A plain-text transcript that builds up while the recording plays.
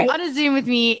On a Zoom with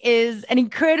me is an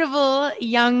incredible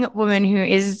young woman who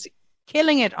is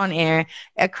killing it on air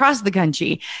across the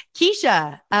country,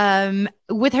 Keisha,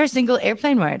 with her single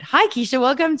Airplane Mode. Hi, Keisha.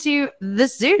 Welcome to the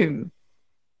Zoom.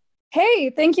 Hey,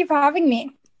 thank you for having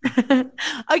me.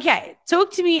 Okay,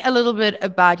 talk to me a little bit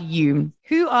about you.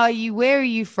 Who are you? Where are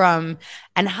you from?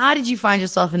 And how did you find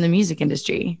yourself in the music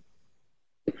industry?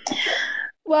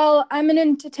 Well, I'm an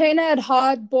entertainer at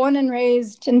heart, born and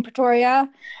raised in Pretoria.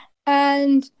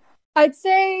 And I'd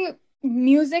say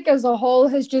music as a whole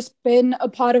has just been a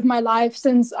part of my life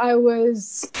since I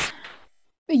was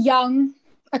young.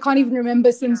 I can't even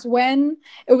remember since when.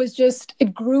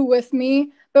 It grew with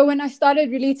me. But when I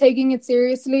started really taking it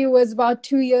seriously was about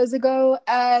 2 years ago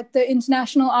at the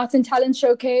International Arts and Talent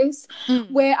Showcase,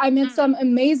 Mm. where I met some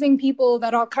amazing people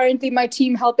that are currently my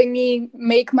team helping me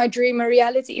make my dream a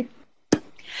reality.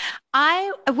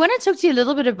 I want to talk to you a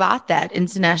little bit about that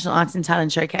International Arts and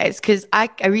Talent Showcase because I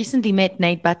recently met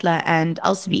Nate Butler and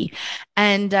Elsaby,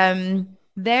 and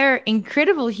they're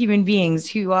incredible human beings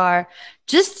who are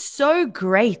just so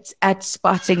great at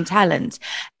spotting talent,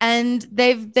 and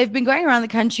they've been going around the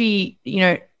country,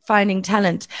 finding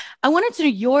talent. I wanted to know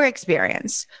your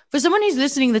experience for someone who's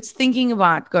listening that's thinking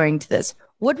about going to this.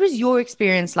 What was your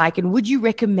experience like, and would you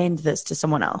recommend this to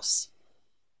someone else?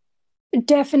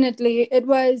 Definitely. It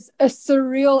was a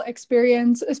surreal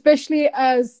experience, especially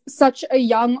as such a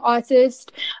young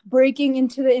artist breaking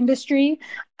into the industry.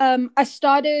 I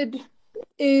started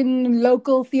in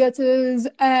local theaters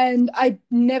and I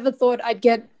never thought I'd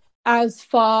get as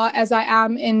far as I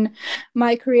am in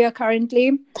my career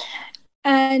currently.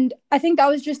 And I think that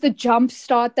was just the jump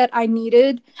start that I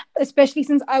needed, especially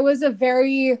since I was a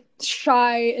very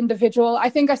shy individual. I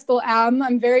think I still am.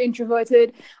 I'm very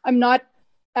introverted. I'm not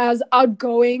as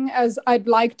outgoing as I'd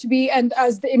like to be and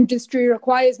as the industry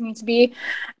requires me to be.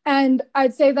 And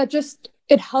I'd say that just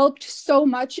it helped so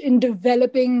much in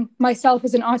developing myself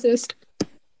as an artist.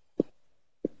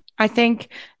 I think,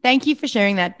 thank you for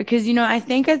sharing that because, I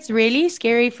think it's really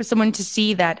scary for someone to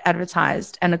see that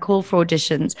advertised and a call for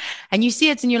auditions. And you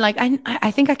see it and you're like, I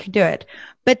think I could do it.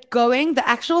 But going the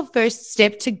actual first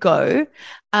step to go,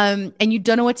 and you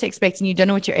don't know what to expect and you don't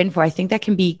know what you're in for, I think that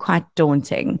can be quite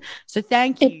daunting. So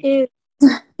thank It you.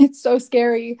 is, it's so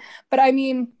scary. But I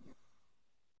mean,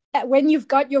 when you've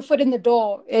got your foot in the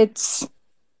door,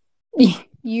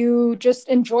 you just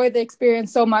enjoy the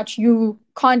experience so much you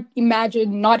can't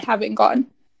imagine not having gone.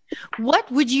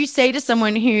 What would you say to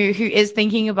someone who is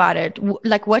thinking about it?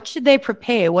 Like, what should they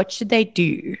prepare? What should they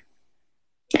do?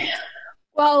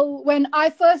 Well, when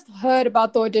I first heard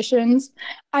about the auditions,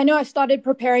 I know I started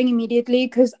preparing immediately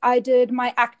because I did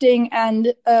my acting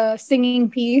and singing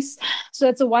piece. So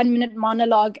it's a 1 minute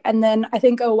monologue and then I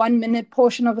think a 1 minute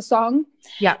portion of a song.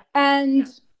 Yeah. And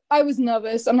I was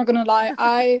nervous. I'm not gonna lie.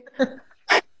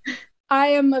 I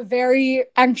am a very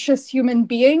anxious human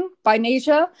being by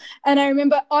nature. And I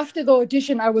remember after the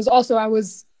audition, I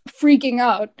was freaking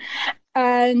out.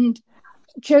 And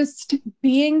just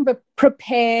being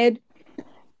prepared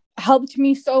helped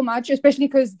me so much, especially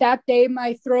because that day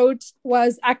my throat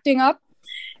was acting up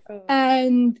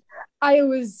and I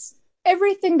was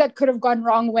everything that could have gone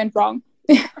wrong went wrong.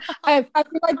 I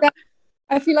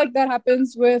feel like that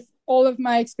happens with all of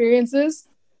my experiences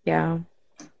Yeah.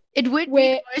 It would be the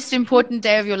where most important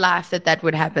day of your life that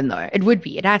would happen, though. It would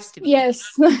be. It has to be. yes,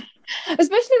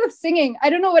 especially with singing. I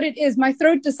don't know what it is. My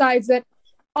throat decides that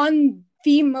on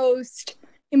the most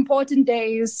important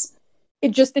days,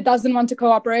 it doesn't want to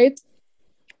cooperate.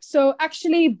 So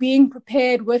actually being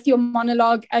prepared with your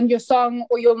monologue and your song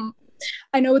or your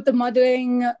I know with the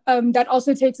modeling, that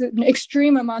also takes an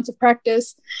extreme amount of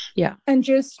practice. Yeah. And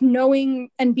just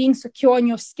knowing and being secure in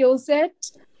your skill set,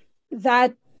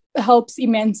 that helps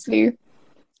immensely,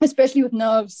 especially with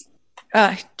nerves.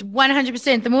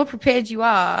 100%. The more prepared you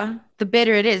are, the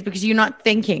better it is because you're not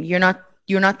thinking. You're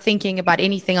not thinking about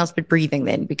anything else but breathing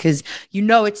then because you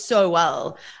know it so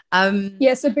well.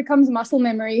 Yes, it becomes muscle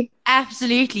memory.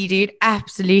 Absolutely, dude.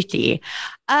 Absolutely.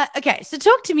 Okay, so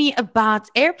talk to me about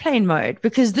Airplane Mode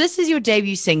because this is your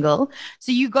debut single.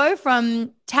 So you go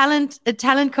from a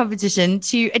talent competition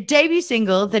to a debut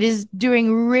single that is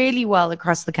doing really well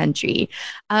across the country.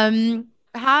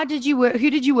 How did you work? Who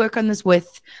did you work on this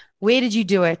with? Where did you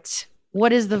do it?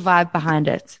 What is the vibe behind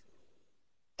it?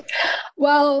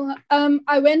 Well,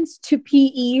 I went to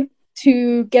PE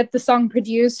to get the song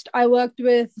produced. I worked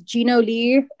with Gino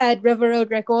Lee at River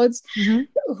Road Records, Mhm.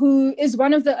 who is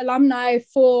one of the alumni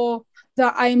for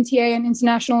the IMTA and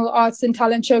International Arts and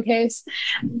Talent Showcase.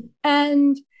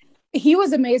 And he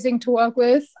was amazing to work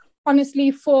with. Honestly,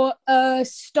 for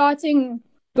starting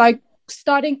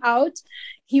out,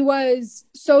 he was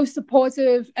so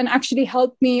supportive and actually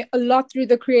helped me a lot through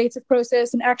the creative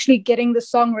process and actually getting the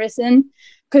song written,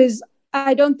 because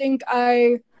I don't think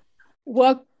I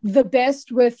work the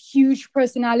best with huge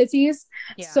personalities.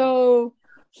 Yeah. So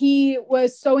he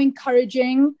was so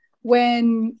encouraging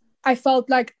when I felt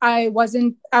like I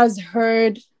wasn't as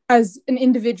heard as an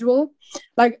individual.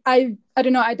 Like I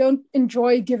don't know, I don't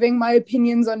enjoy giving my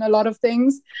opinions on a lot of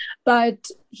things, but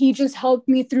he just helped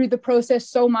me through the process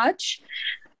so much.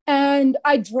 And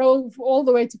I drove all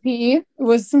the way to PE. It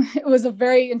was a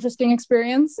very interesting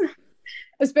experience,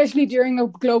 especially during a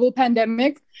global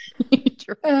pandemic.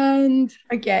 And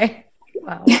okay.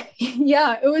 Wow.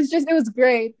 Yeah, it was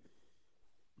great.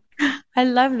 I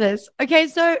love this. Okay,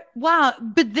 so wow,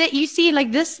 but you see, like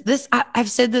I've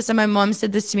said this, and my mom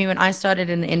said this to me when I started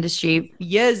in the industry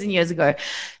years and years ago.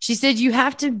 She said you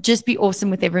have to just be awesome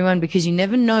with everyone, because you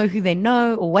never know who they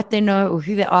know or what they know or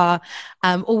who they are,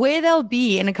 or where they'll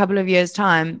be in a couple of years'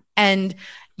 time. And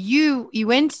you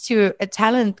went to a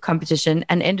talent competition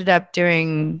and ended up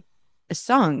doing a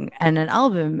song and an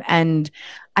album, and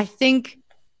I think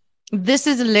this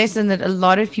is a lesson that a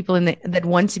lot of people that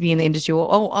want to be in the industry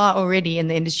or are already in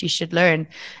the industry should learn,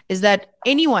 is that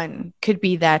anyone could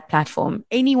be that platform,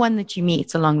 anyone that you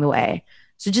meet along the way.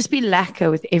 So just be lacquer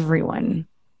with everyone.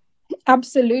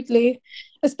 Absolutely.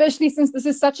 Especially since this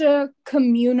is such a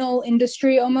communal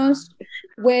industry almost,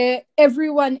 where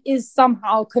everyone is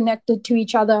somehow connected to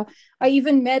each other. I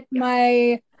even met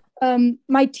my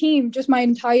team, just my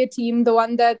entire team, the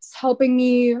one that's helping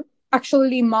me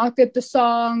actually market the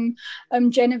song,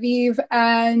 Genevieve,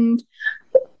 and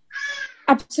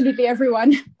absolutely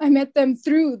everyone. I met them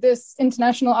through this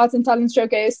International Arts and Talent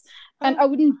Showcase, and I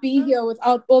wouldn't be here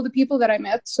without all the people that I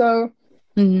met. So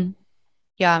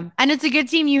yeah, and it's a good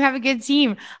team. You have a good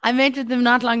team. I met with them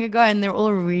not long ago, and they're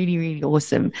all really, really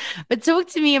awesome. But talk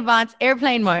to me about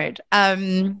Airplane Mode.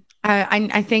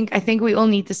 I think we all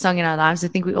need the song in our lives. I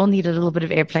think we all need a little bit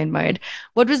of Airplane Mode.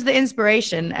 What was the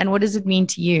inspiration, and what does it mean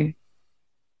to you?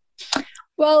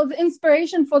 Well, the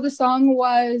inspiration for the song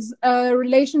was a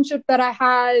relationship that I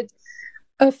had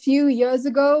a few years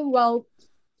ago. Well,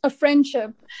 a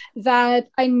friendship that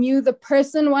I knew the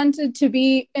person wanted to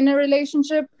be in a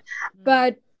relationship,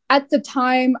 but at the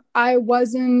time I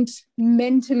wasn't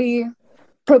mentally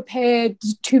prepared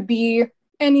to be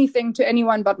anything to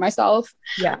anyone but myself.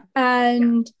 Yeah.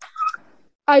 And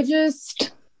I'm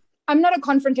not a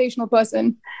confrontational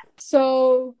person.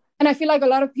 So, and I feel like a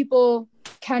lot of people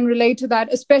can relate to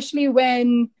that, especially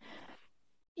when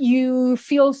you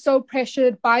feel so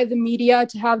pressured by the media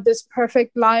to have this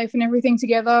perfect life and everything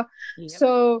together. Yep.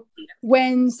 So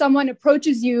when someone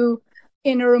approaches you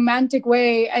in a romantic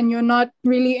way and you're not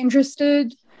really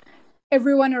interested,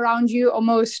 everyone around you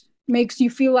almost makes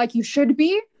you feel like you should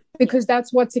be, because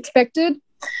that's what's expected.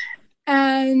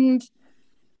 And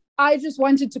I just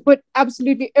wanted to put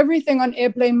absolutely everything on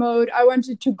airplane mode. I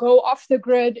wanted to go off the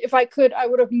grid. If I could, I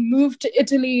would have moved to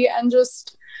Italy and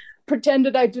just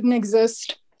pretended I didn't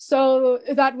exist. So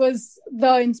that was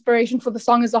the inspiration for the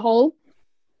song as a whole.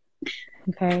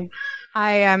 Okay.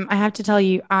 I have to tell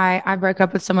you, I broke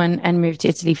up with someone and moved to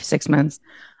Italy for 6 months.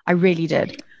 I really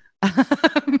did.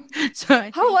 So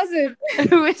how was it?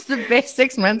 It was the best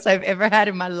 6 months I've ever had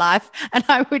in my life, and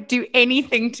I would do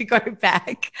anything to go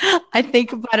back. I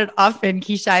think about it often,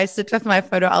 Keisha. I sit with my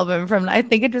photo album from, I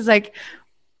think it was like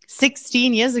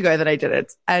 16 years ago that I did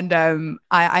it, and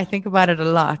I think about it a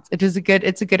lot. It's a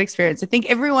good experience. I think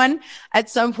everyone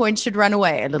at some point should run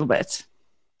away a little bit.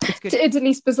 It's good. To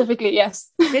Italy specifically,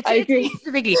 yes. I agree.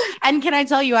 Specifically. And can I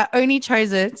tell you, I only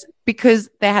chose it because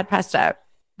they had pasta.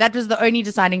 That was the only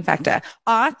deciding factor.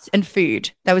 Art and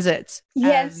food. That was it.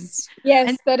 Yes.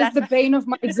 That is the bane of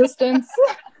my existence.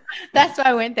 That's why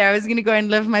I went there. I was going to go and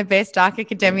live my best dark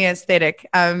academia aesthetic.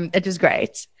 It was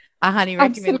great. I highly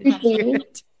recommend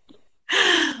it.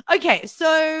 Okay,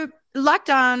 so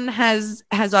lockdown has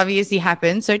obviously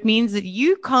happened. So it means that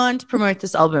you can't promote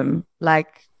this album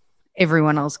like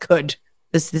everyone else could.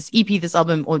 This EP, this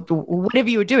album, or whatever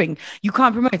you were doing, you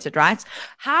can't promote it, right?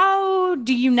 How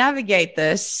do you navigate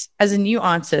this as a new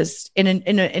artist in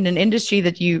an industry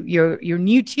that you're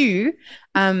new to,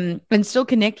 and still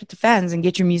connect with the fans and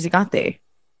get your music out there?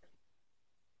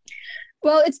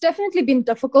 Well, it's definitely been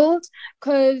difficult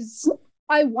because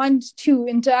I want to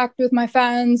interact with my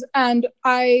fans and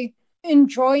I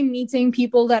enjoy meeting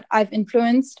people that I've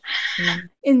influenced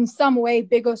in some way,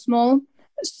 big or small.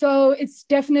 So it's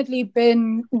definitely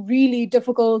been really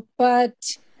difficult, but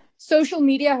social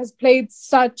media has played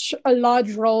such a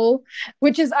large role,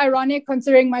 which is ironic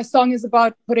considering my song is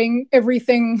about putting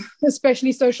everything,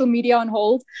 especially social media, on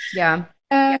hold. Yeah.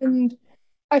 And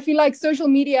I feel like social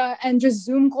media and just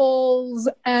Zoom calls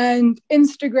and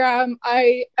Instagram.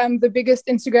 I am the biggest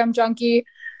Instagram junkie,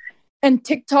 and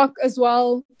TikTok as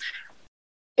well.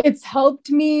 It's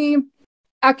helped me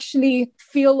actually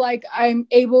feel like I'm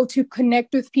able to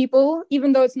connect with people,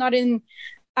 even though it's not in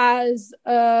as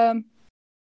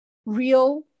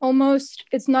real almost.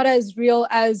 It's not as real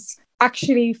as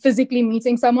actually physically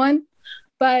meeting someone,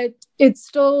 but it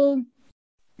still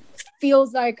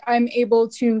feels like I'm able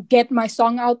to get my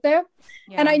song out there.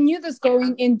 Yeah. And I knew this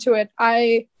going into it.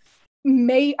 I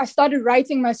started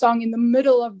writing my song in the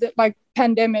middle of the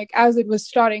pandemic as it was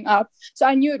starting up. So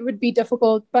I knew it would be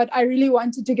difficult, but I really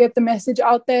wanted to get the message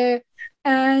out there.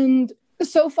 And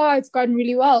so far it's gone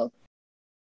really well.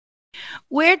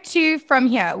 Where to from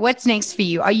here? What's next for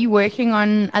you? Are you working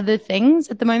on other things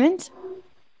at the moment?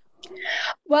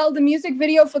 Well, the music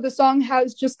video for the song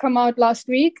has just come out last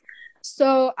week.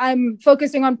 So I'm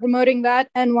focusing on promoting that.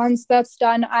 And once that's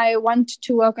done, I want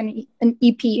to work on an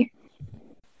EP.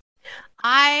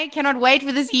 I cannot wait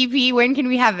for this EP. When can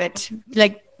we have it?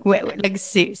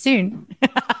 Soon?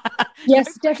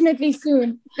 Yes, definitely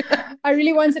soon. I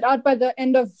really want it out by the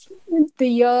end of the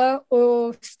year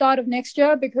or start of next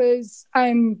year because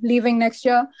I'm leaving next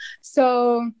year.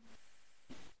 So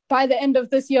by the end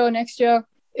of this year or next year,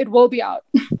 it will be out.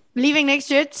 Leaving next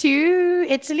year to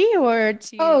Italy or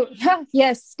to... Oh,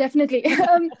 yes, definitely.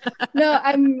 No,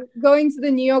 I'm going to the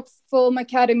New York Film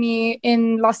Academy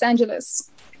in Los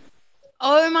Angeles.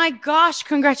 Oh my gosh,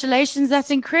 congratulations. That's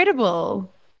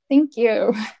incredible. Thank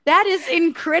you. That is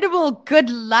incredible. Good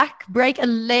luck. Break a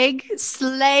leg.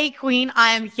 Slay, queen.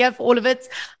 I am here for all of it.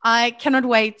 I cannot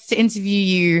wait to interview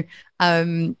you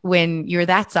when you're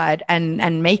that side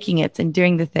and making it and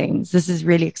doing the things. This is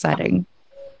really exciting.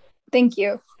 Thank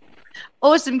you.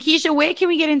 Awesome. Keisha, where can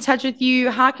we get in touch with you?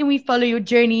 How can we follow your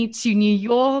journey to New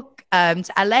York, to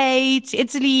LA, to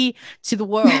Italy, to the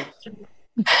world?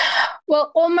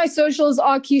 Well, all my socials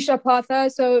are Keisha Partha,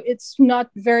 so it's not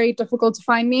very difficult to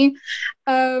find me.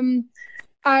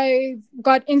 I've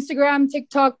got Instagram,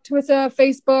 TikTok, Twitter,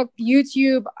 Facebook,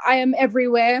 YouTube. I am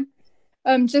everywhere.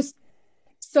 Just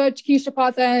search Keisha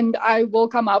Partha and I will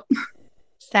come up.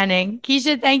 Stunning.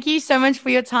 Keisha, thank you so much for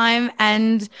your time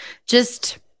and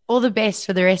just all the best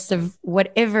for the rest of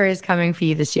whatever is coming for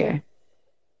you this year.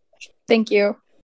 Thank you.